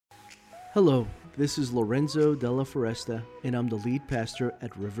Hello, this is Lorenzo Della Foresta, and I'm the lead pastor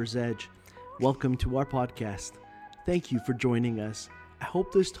at River's Edge. Welcome to our podcast. Thank you for joining us. I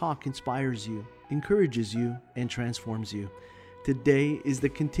hope this talk inspires you, encourages you, and transforms you. Today is the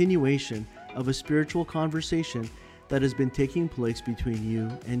continuation of a spiritual conversation that has been taking place between you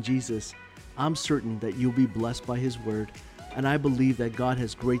and Jesus. I'm certain that you'll be blessed by His Word, and I believe that God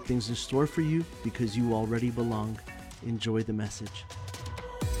has great things in store for you because you already belong. Enjoy the message.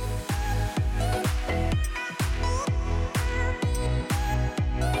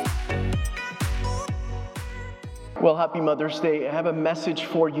 Well, happy Mother's Day. I have a message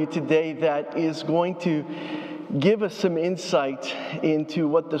for you today that is going to give us some insight into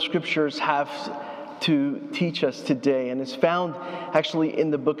what the scriptures have to teach us today. And it's found actually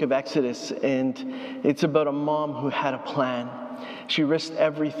in the book of Exodus. And it's about a mom who had a plan. She risked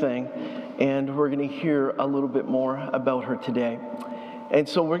everything. And we're going to hear a little bit more about her today. And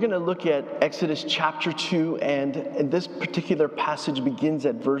so we're going to look at Exodus chapter 2. And this particular passage begins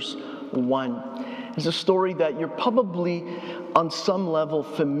at verse 1. It's a story that you're probably on some level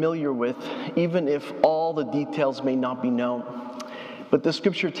familiar with, even if all the details may not be known. But the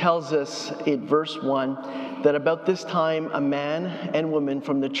scripture tells us in verse 1 that about this time a man and woman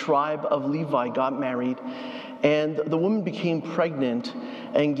from the tribe of Levi got married, and the woman became pregnant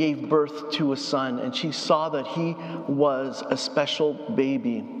and gave birth to a son, and she saw that he was a special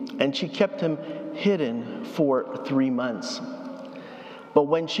baby, and she kept him hidden for 3 months. But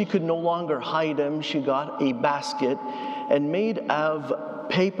when she could no longer hide him, she got a basket and made of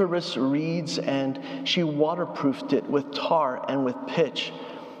papyrus reeds, and she waterproofed it with tar and with pitch.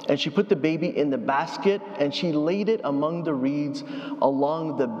 And she put the baby in the basket, and she laid it among the reeds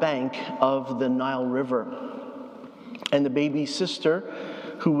along the bank of the Nile River. And the baby's sister,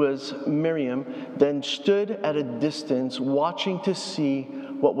 who was Miriam, then stood at a distance watching to see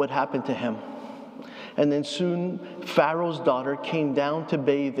what would happen to him. And then soon Pharaoh's daughter came down to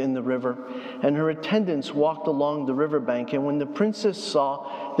bathe in the river, and her attendants walked along the riverbank. And when the princess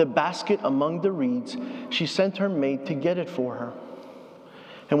saw the basket among the reeds, she sent her maid to get it for her.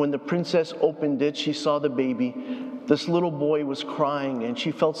 And when the princess opened it, she saw the baby. This little boy was crying, and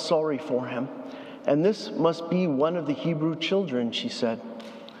she felt sorry for him. And this must be one of the Hebrew children, she said.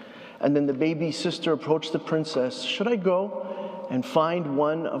 And then the baby's sister approached the princess. "Should I go and find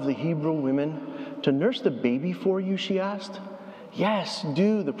one of the Hebrew women to nurse the baby for you?" she asked. "Yes,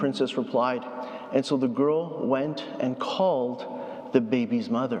 do," the princess replied. And so the girl went and called the baby's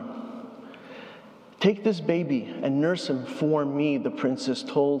mother. "Take this baby and nurse him for me," the princess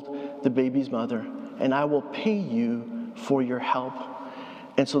told the baby's mother, "and I will pay you for your help."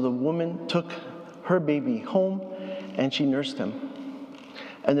 And so the woman took her baby home and she nursed him.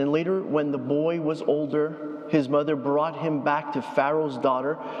 And then later, when the boy was older, his mother brought him back to Pharaoh's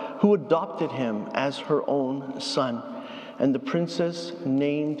daughter, who adopted him as her own son. And the princess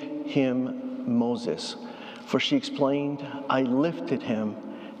named him Moses, for she explained, "I lifted him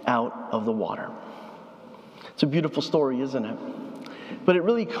out of the water." It's a beautiful story, isn't it? But it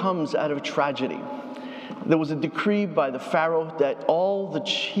really comes out of tragedy. There was a decree by the Pharaoh that all the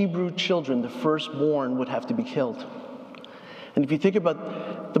Hebrew children, the firstborn, would have to be killed. And if you think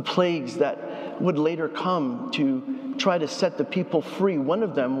about the plagues that would later come to try to set the people free, one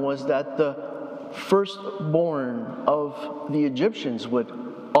of them was that the firstborn of the Egyptians would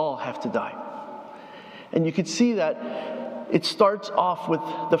all have to die. And you could see that it starts off with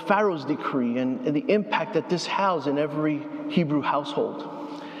the Pharaoh's decree and the impact that this has in every Hebrew household.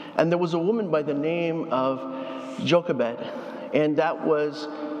 And there was a woman by the name of Jochebed, and that was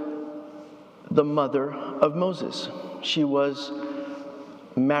the mother of Moses. She was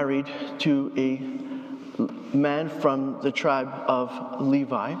married to a man from the tribe of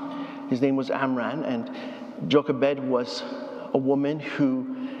Levi. His name was Amram, and Jochebed was a woman who,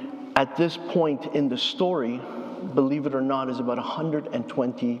 at this point in the story, believe it or not, is about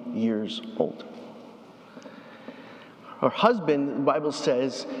 120 years old. Her husband, the Bible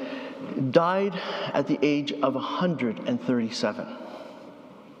says, died at the age of 137.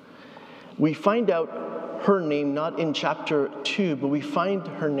 We find out her name not in chapter 2, but we find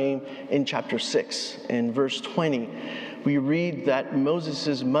her name in chapter 6. In verse 20, we read that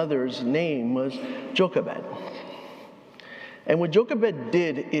Moses' mother's name was Jochebed. And what Jochebed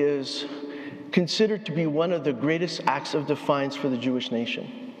did is considered to be one of the greatest acts of defiance for the Jewish nation.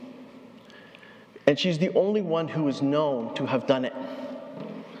 And she's the only one who is known to have done it.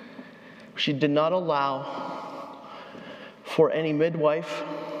 She did not allow for any midwife,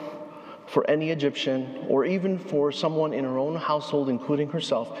 for any Egyptian, or even for someone in her own household, including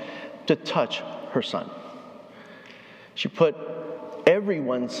herself, to touch her son. She put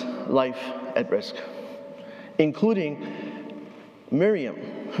everyone's life at risk, including Miriam,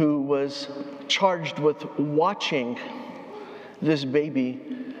 who was charged with watching this baby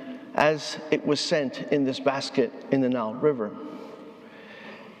as it was sent in this basket in the Nile River.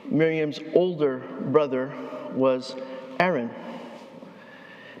 Miriam's older brother was Aaron.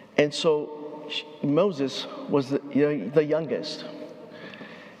 And so Moses was the youngest.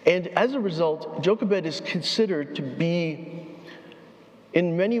 And as a result, Jochebed is considered to be,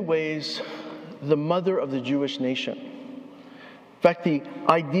 in many ways, the mother of the Jewish nation. In fact, the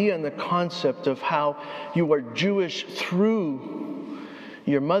idea and the concept of how you are Jewish through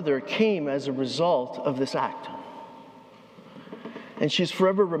your mother came as a result of this act. And she's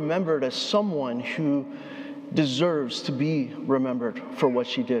forever remembered as someone who deserves to be remembered for what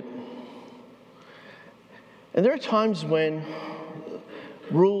she did. And there are times when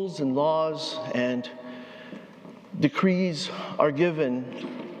rules and laws and decrees are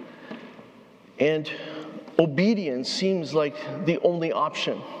given, and obedience seems like the only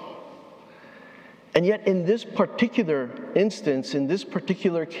option. And yet in this particular instance, in this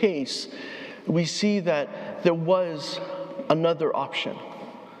particular case, we see that there was another option.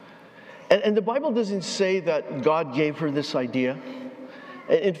 And the Bible doesn't say that God gave her this idea.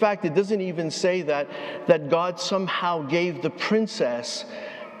 In fact, it doesn't even say that God somehow gave the princess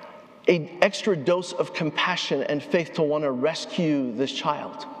an extra dose of compassion and faith to want to rescue this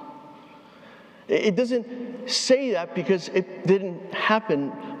child. It doesn't say that because it didn't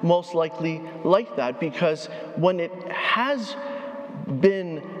happen most likely like that, because when it has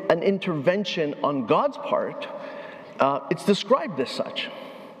been an intervention on God's part, it's described as such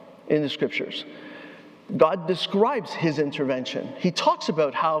in the scriptures. God describes his intervention. He talks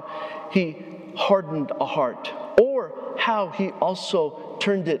about how he hardened a heart, or how he also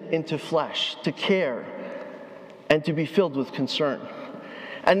turned it into flesh to care and to be filled with concern.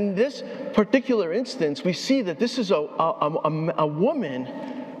 And in this particular instance, we see that this is a woman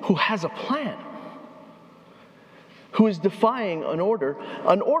who has a plan, who is defying an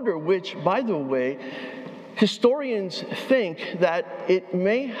order which, by the way, historians think that it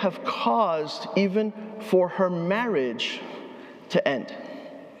may have caused even for her marriage to end.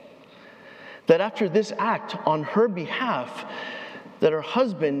 That after this act on her behalf, that her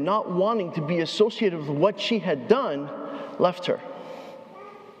husband, not wanting to be associated with what she had done, left her.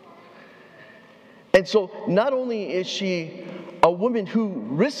 And so not only is she a woman who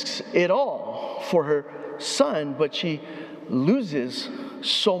risks it all for her son, but she loses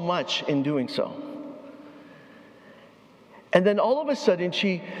so much in doing so. And then all of a sudden,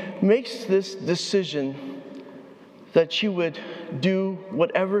 she makes this decision that she would do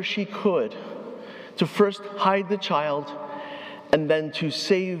whatever she could to first hide the child and then to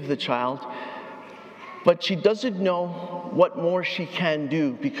save the child. But she doesn't know what more she can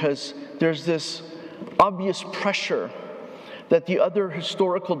do, because there's this obvious pressure that the other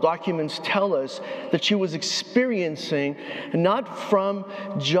historical documents tell us that she was experiencing, not from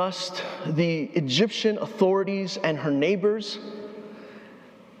just the Egyptian authorities and her neighbors.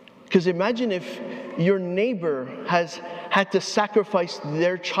 Because imagine if your neighbor has had to sacrifice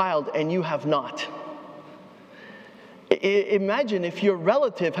their child and you have not. Imagine if your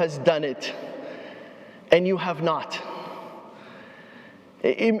relative has done it and you have not.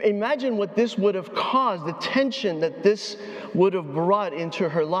 Imagine what this would have caused, the tension that this would have brought into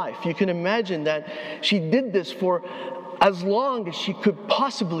her life. You can imagine that she did this for as long as she could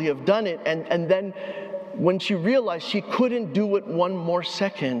possibly have done it, and then when she realized she couldn't do it one more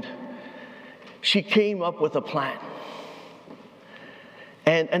second, she came up with a plan.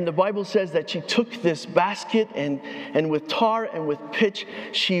 And the Bible says that she took this basket and with tar and with pitch,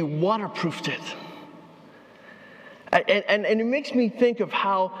 she waterproofed it. And it makes me think of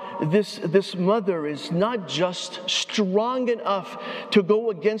how this mother is not just strong enough to go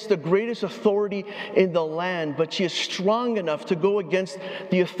against the greatest authority in the land, but she is strong enough to go against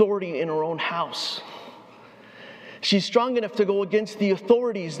the authority in her own house. She's strong enough to go against the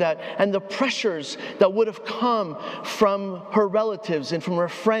authorities and the pressures that would have come from her relatives and from her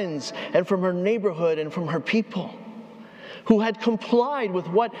friends and from her neighborhood and from her people, who had complied with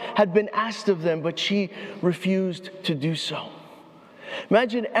what had been asked of them, but she refused to do so.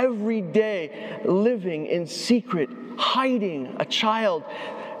 Imagine every day living in secret, hiding a child,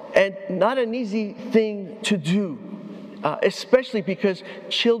 and not an easy thing to do, especially because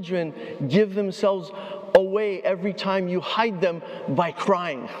children give themselves away every time you hide them by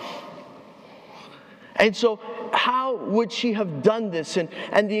crying. And so how would she have done this, and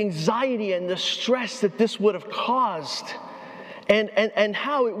the anxiety and the stress that this would have caused, and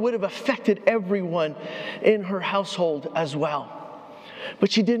how it would have affected everyone in her household as well.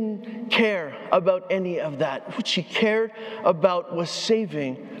 But she didn't care about any of that. What she cared about was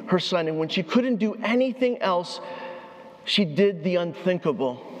saving her son. And when she couldn't do anything else, she did the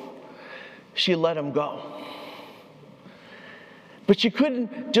unthinkable. She let him go. But she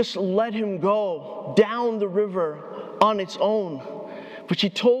couldn't just let him go down the river on its own. But she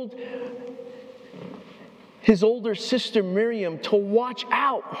told his older sister Miriam to watch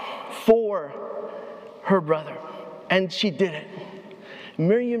out for her brother. And she did it.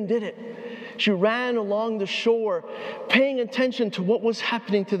 Miriam did it. She ran along the shore, paying attention to what was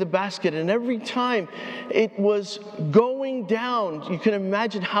happening to the basket. And every time it was going down, you can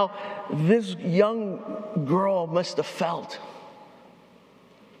imagine how this young girl must have felt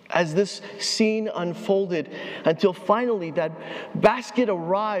as this scene unfolded, until finally that basket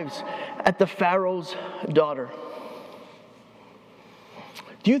arrives at the Pharaoh's daughter.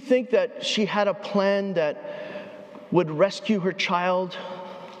 Do you think that she had a plan that would rescue her child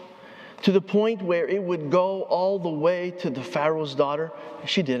to the point where it would go all the way to the Pharaoh's daughter?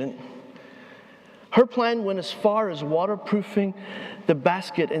 She didn't. Her plan went as far as waterproofing the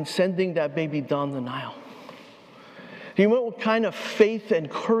basket and sending that baby down the Nile. Do you know what kind of faith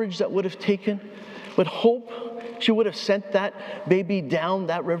and courage that would have taken? What hope she would have sent that baby down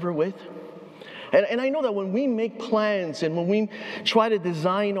that river with? And I know that when we make plans and when we try to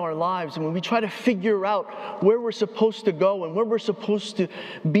design our lives and when we try to figure out where we're supposed to go and where we're supposed to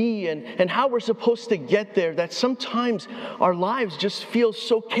be and how we're supposed to get there, that sometimes our lives just feel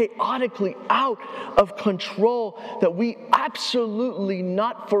so chaotically out of control that we absolutely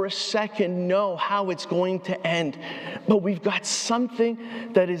not for a second know how it's going to end. But we've got something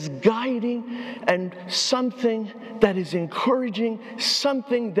that is guiding and something that is encouraging,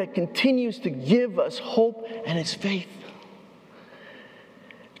 something that continues to give us hope, and it's faith.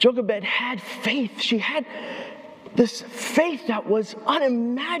 Jochebed had faith. She had this faith that was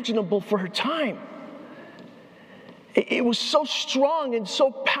unimaginable for her time. It was so strong and so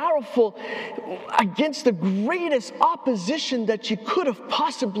powerful against the greatest opposition that she could have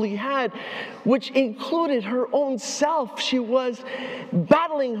possibly had, which included her own self. She was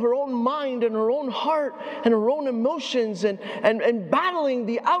battling her own mind and her own heart and her own emotions and battling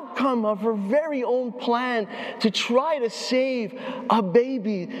the outcome of her very own plan to try to save a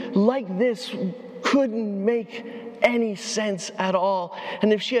baby like this. Couldn't make any sense at all.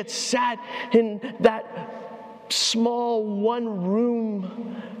 And if she had sat in that small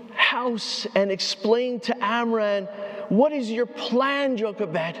one-room house and explained to Amram, what is your plan,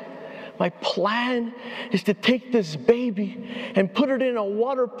 Jochebed? My plan is to take this baby and put it in a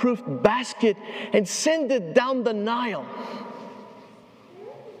waterproof basket and send it down the Nile.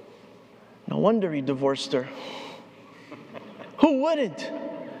 No wonder he divorced her. Who wouldn't?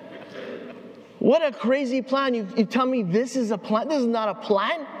 What a crazy plan. You tell me this is a plan? This is not a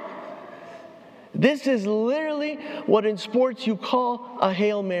plan. This is literally what in sports you call a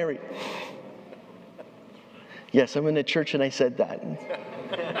Hail Mary. Yes, I'm in a church and I said that.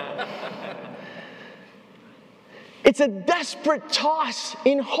 It's a desperate toss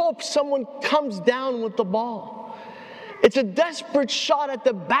in hope someone comes down with the ball. It's a desperate shot at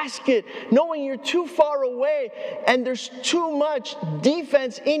the basket, knowing you're too far away and there's too much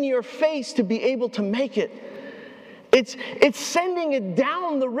defense in your face to be able to make it. It's sending it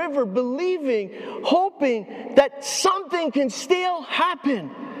down the river, believing, hoping that something can still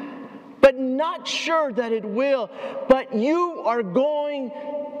happen, but not sure that it will. But you are going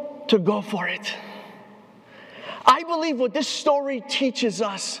to go for it. I believe what this story teaches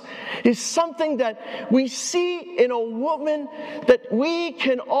us is something that we see in a woman that we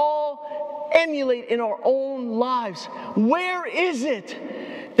can all emulate in our own lives. Where is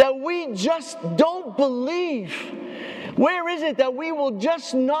it that we just don't believe? Where is it that we will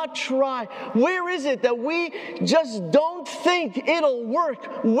just not try? Where is it that we just don't think it'll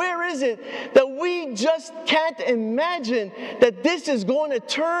work? Where is it that we just can't imagine that this is going to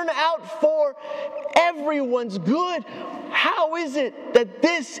turn out for everyone's good? How is it that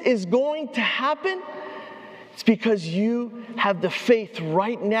this is going to happen? It's because you have the faith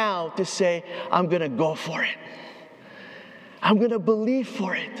right now to say, I'm going to go for it. I'm going to believe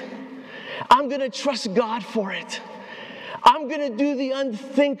for it. I'm going to trust God for it. I'm going to do the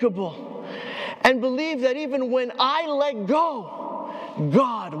unthinkable and believe that even when I let go,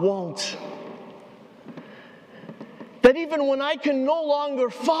 God won't. That even when I can no longer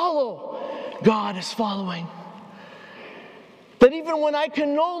follow, God is following. That even when I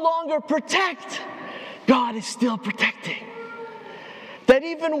can no longer protect, God is still protecting. That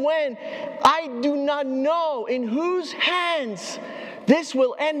even when I do not know in whose hands this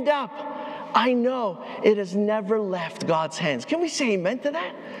will end up, I know it has never left God's hands. Can we say amen to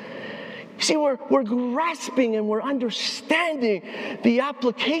that? See, we're grasping and we're understanding the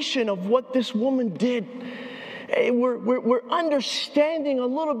application of what this woman did. We're understanding a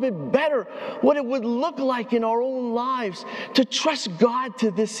little bit better what it would look like in our own lives to trust God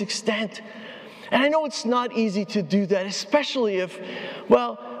to this extent. And I know it's not easy to do that, especially if,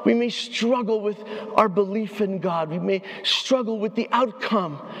 well, we may struggle with our belief in God. We may struggle with the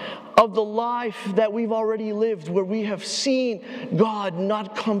outcome of the life that we've already lived, where we have seen God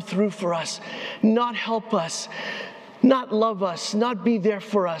not come through for us, not help us, not love us, not be there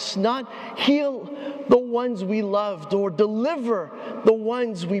for us, not heal the ones we loved or deliver the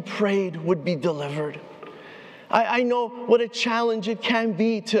ones we prayed would be delivered. I know what a challenge it can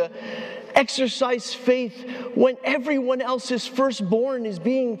be to exercise faith when everyone else's firstborn is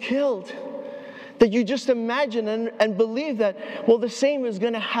being killed. That you just imagine and believe that, well, the same is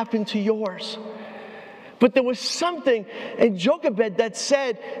going to happen to yours. But there was something in Jochebed that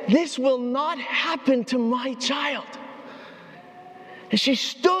said, this will not happen to my child. And she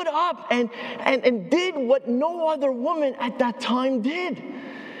stood up and did what no other woman at that time did.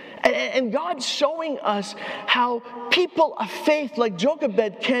 And God's showing us how people of faith like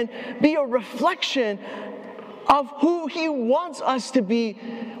Jochebed can be a reflection of who He wants us to be,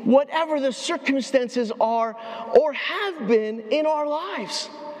 whatever the circumstances are or have been in our lives.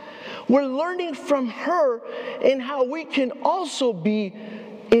 We're learning from her in how we can also be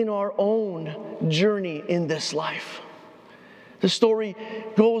in our own journey in this life. The story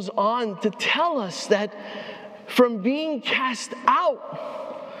goes on to tell us that from being cast out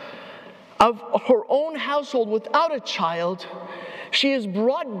of her own household without a child, she is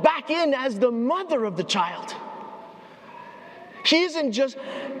brought back in as the mother of the child. She isn't just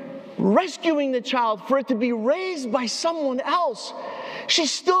rescuing the child for it to be raised by someone else. She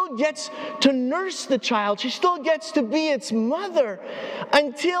still gets to nurse the child. She still gets to be its mother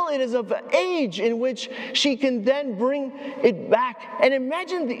until it is of age in which she can then bring it back. And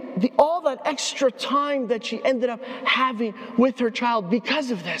imagine all that extra time that she ended up having with her child because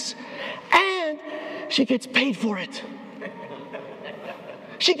of this. And she gets paid for it.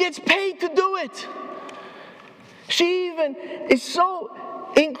 She gets paid to do it. She even is so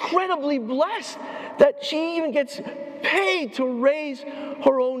incredibly blessed that she even gets paid to raise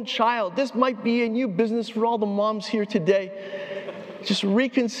her own child. This might be a new business for all the moms here today. Just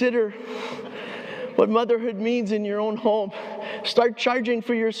reconsider what motherhood means in your own home. Start charging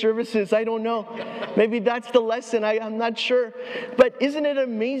for your services. I don't know. Maybe that's the lesson. I'm not sure. But isn't it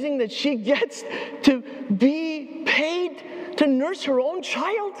amazing that she gets to be paid to nurse her own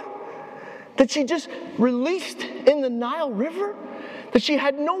child? That she just released in the Nile River? That she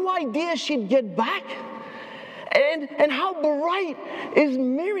had no idea she'd get back? And how bright is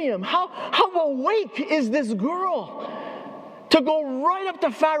Miriam? How awake is this girl to go right up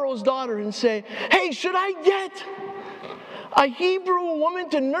to Pharaoh's daughter and say, hey, should I get a Hebrew woman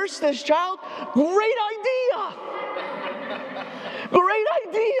to nurse this child? Great idea! Great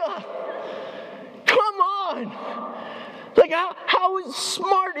idea! Come on! Like how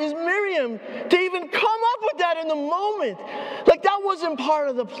smart is Miriam to even come up with that in the moment? Like that wasn't part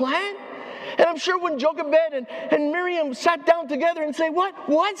of the plan. And I'm sure when Jochebed and Miriam sat down together and say,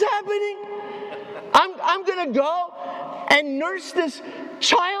 what's happening? I'm going to go and nurse this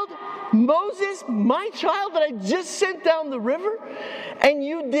child, Moses, my child that I just sent down the river. And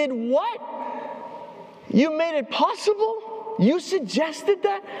you did what? You made it possible? You suggested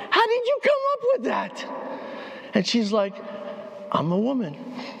that? How did you come up with that? And she's like, I'm a woman.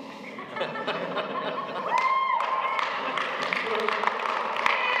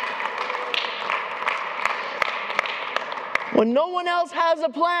 When no one else has a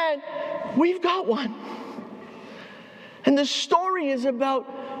plan, we've got one. And the story is about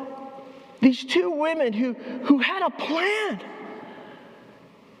these two women who had a plan.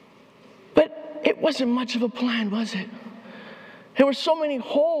 But it wasn't much of a plan, was it? There were so many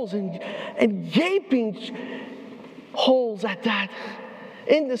holes and gaping holes at that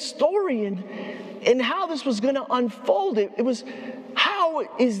in the story and how this was going to unfold. It was, how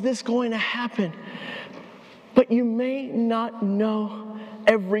is this going to happen? But you may not know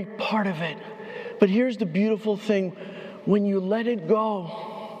every part of it. But here's the beautiful thing. When you let it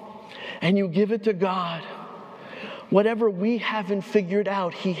go and you give it to God, whatever we haven't figured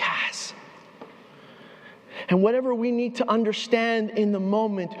out, He has. And whatever we need to understand in the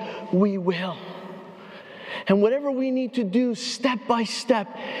moment, we will. And whatever we need to do step by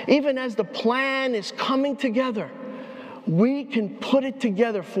step, even as the plan is coming together, we can put it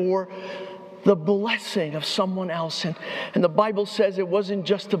together for the blessing of someone else. And the Bible says it wasn't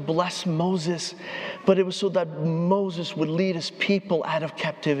just to bless Moses, but it was so that Moses would lead his people out of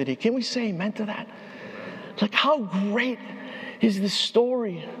captivity. Can we say amen to that? Like, how great is this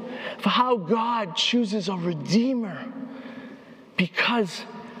story for how God chooses a redeemer? Because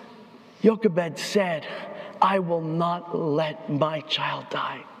Jochebed said, I will not let my child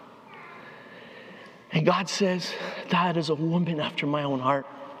die. And God says, that is a woman after my own heart.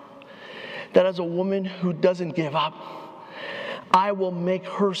 That is a woman who doesn't give up. I will make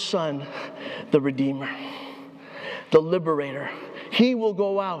her son the Redeemer, the Liberator. He will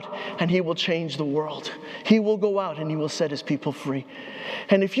go out and he will change the world. He will go out and he will set his people free.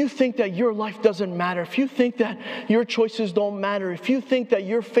 And if you think that your life doesn't matter, if you think that your choices don't matter, if you think that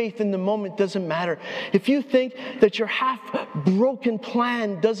your faith in the moment doesn't matter, if you think that your half-broken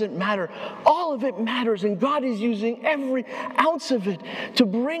plan doesn't matter, all of it matters. And God is using every ounce of it to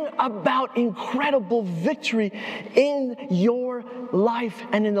bring about incredible victory in your life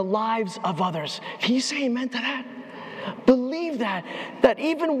and in the lives of others. Can you say amen to that? Believe that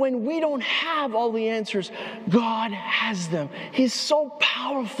even when we don't have all the answers, God has them. He's so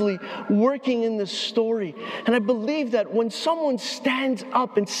powerfully working in this story. And I believe that when someone stands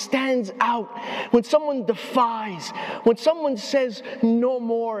up and stands out, when someone defies, when someone says no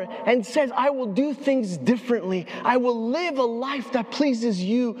more and says, I will do things differently, I will live a life that pleases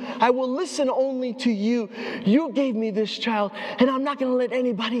you, I will listen only to you. You gave me this child, and I'm not going to let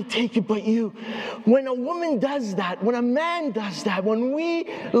anybody take it but you. When a woman does that, when a man does that, when we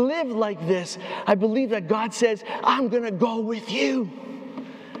live like this, I believe that God says, I'm going to go with you.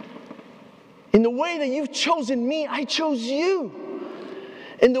 In the way that you've chosen me, I chose you.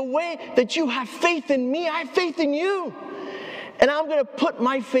 In the way that you have faith in me, I have faith in you. And I'm going to put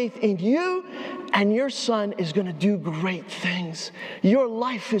my faith in you, and your son is going to do great things. Your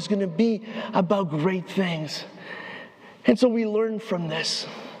life is going to be about great things. And so we learn from this.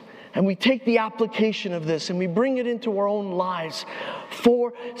 And we take the application of this and we bring it into our own lives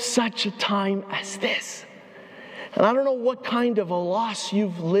for such a time as this. And I don't know what kind of a loss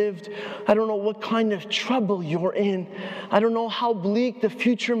you've lived. I don't know what kind of trouble you're in. I don't know how bleak the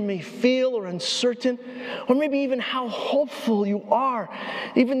future may feel or uncertain, or maybe even how hopeful you are,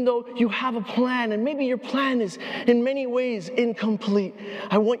 even though you have a plan, and maybe your plan is in many ways incomplete.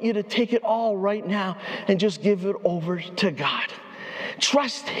 I want you to take it all right now and just give it over to God.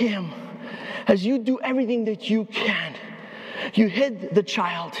 Trust him as you do everything that you can. You hid the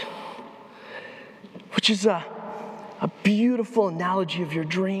child, which is a beautiful analogy of your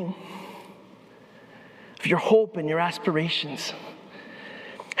dream, of your hope and your aspirations.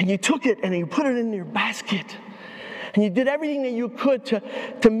 And you took it and you put it in your basket. And you did everything that you could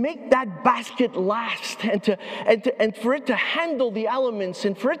to make that basket last and for it to handle the elements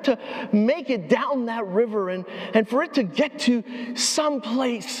and for it to make it down that river and for it to get to some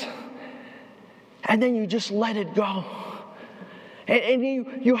place. And then you just let it go. And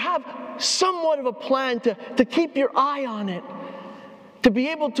you have somewhat of a plan to keep your eye on it, to be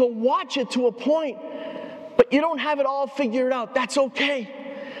able to watch it to a point, but you don't have it all figured out. That's okay,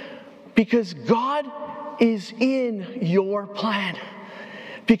 because God is in your plan,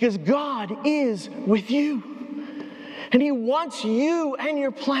 because God is with you, and he wants you and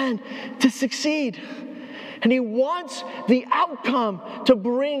your plan to succeed, and he wants the outcome to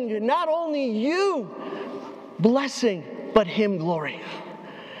bring not only you blessing but him glory.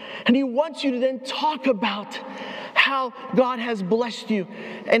 And he wants you to then talk about how God has blessed you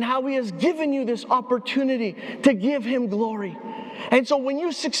and how he has given you this opportunity to give him glory. And so when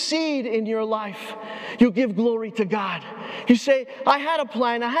you succeed in your life, you give glory to God. You say, I had a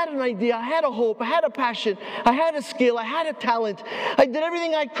plan, I had an idea, I had a hope, I had a passion, I had a skill, I had a talent. I did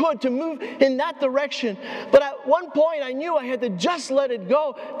everything I could to move in that direction. But at one point I knew I had to just let it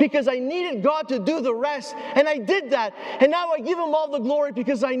go because I needed God to do the rest. And I did that. And now I give him all the glory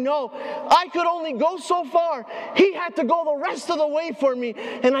because I know I could only go so far. He had to go the rest of the way for me.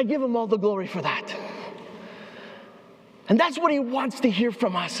 And I give him all the glory for that. And that's what he wants to hear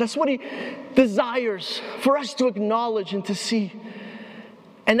from us. That's what he desires for us to acknowledge and to see.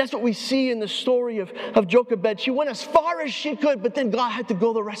 And that's what we see in the story of Jochebed. She went as far as she could, but then God had to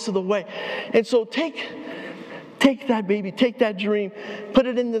go the rest of the way. And so take that baby, take that dream, put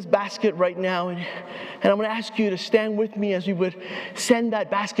it in this basket right now. And I'm going to ask you to stand with me as we would send that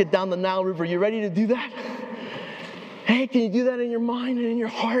basket down the Nile River. You ready to do that? Hey, can you do that in your mind and in your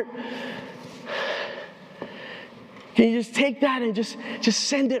heart? Can you just take that and just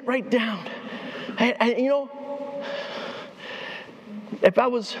send it right down? And you know, If I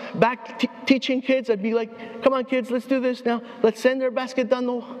was back teaching kids, I'd be like, come on kids, let's do this now. Let's send their basket down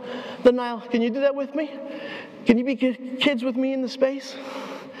the Nile. Can you do that with me? Can you be kids with me in the space?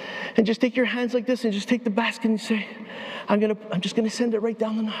 And just take your hands like this and just take the basket and say, I'm just gonna send it right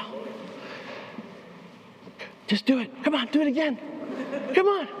down the Nile. Just do it. Come on, do it again. Come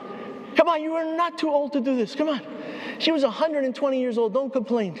on. Come on, you are not too old to do this. Come on. She was 120 years old. Don't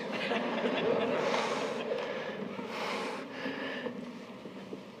complain.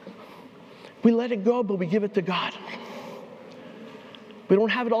 We let it go, but we give it to God. We don't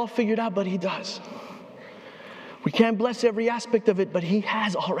have it all figured out, but He does. We can't bless every aspect of it, but He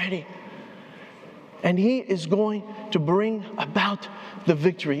has already. And He is going to bring about the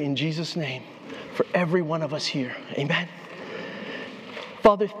victory in Jesus' name for every one of us here. Amen.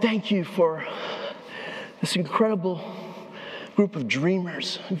 Father, thank You for this incredible group of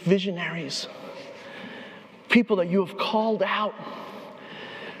dreamers, visionaries, people that You have called out,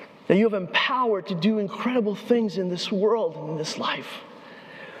 that You have empowered to do incredible things in this world and in this life.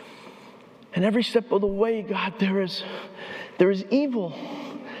 And every step of the way, God, there is evil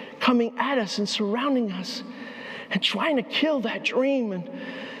coming at us and surrounding us and trying to kill that dream and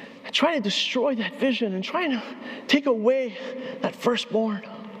trying to destroy that vision and trying to take away that firstborn.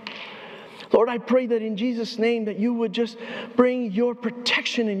 Lord, I pray that in Jesus' name that You would just bring Your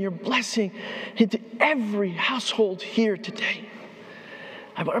protection and Your blessing into every household here today.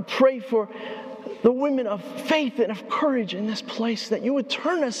 I want to pray for the women of faith and of courage in this place, that You would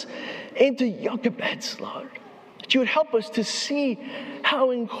turn us into Jochebeds, Lord. That You would help us to see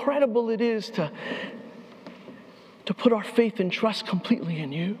how incredible it is to put our faith and trust completely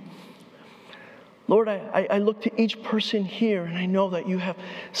in You. Lord, I look to each person here and I know that You have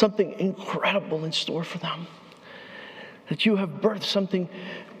something incredible in store for them. That You have birthed something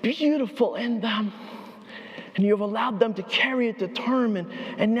beautiful in them. And You have allowed them to carry it to term,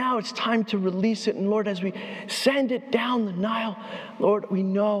 and now it's time to release it. And Lord, as we send it down the Nile, Lord, we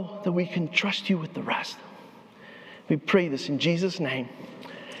know that we can trust You with the rest. We pray this in Jesus' name.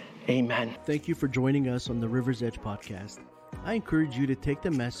 Amen. Thank you for joining us on the River's Edge podcast. I encourage you to take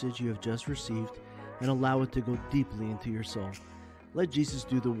the message you have just received and allow it to go deeply into your soul. Let Jesus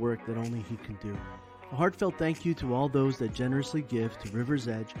do the work that only He can do. A heartfelt thank you to all those that generously give to River's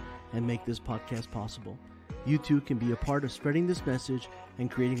Edge and make this podcast possible. You too can be a part of spreading this message and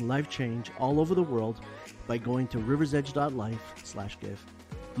creating life change all over the world by going to riversedge.life/give.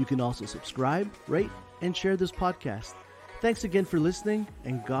 You can also subscribe, rate, and share this podcast. Thanks again for listening,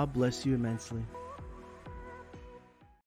 and God bless you immensely.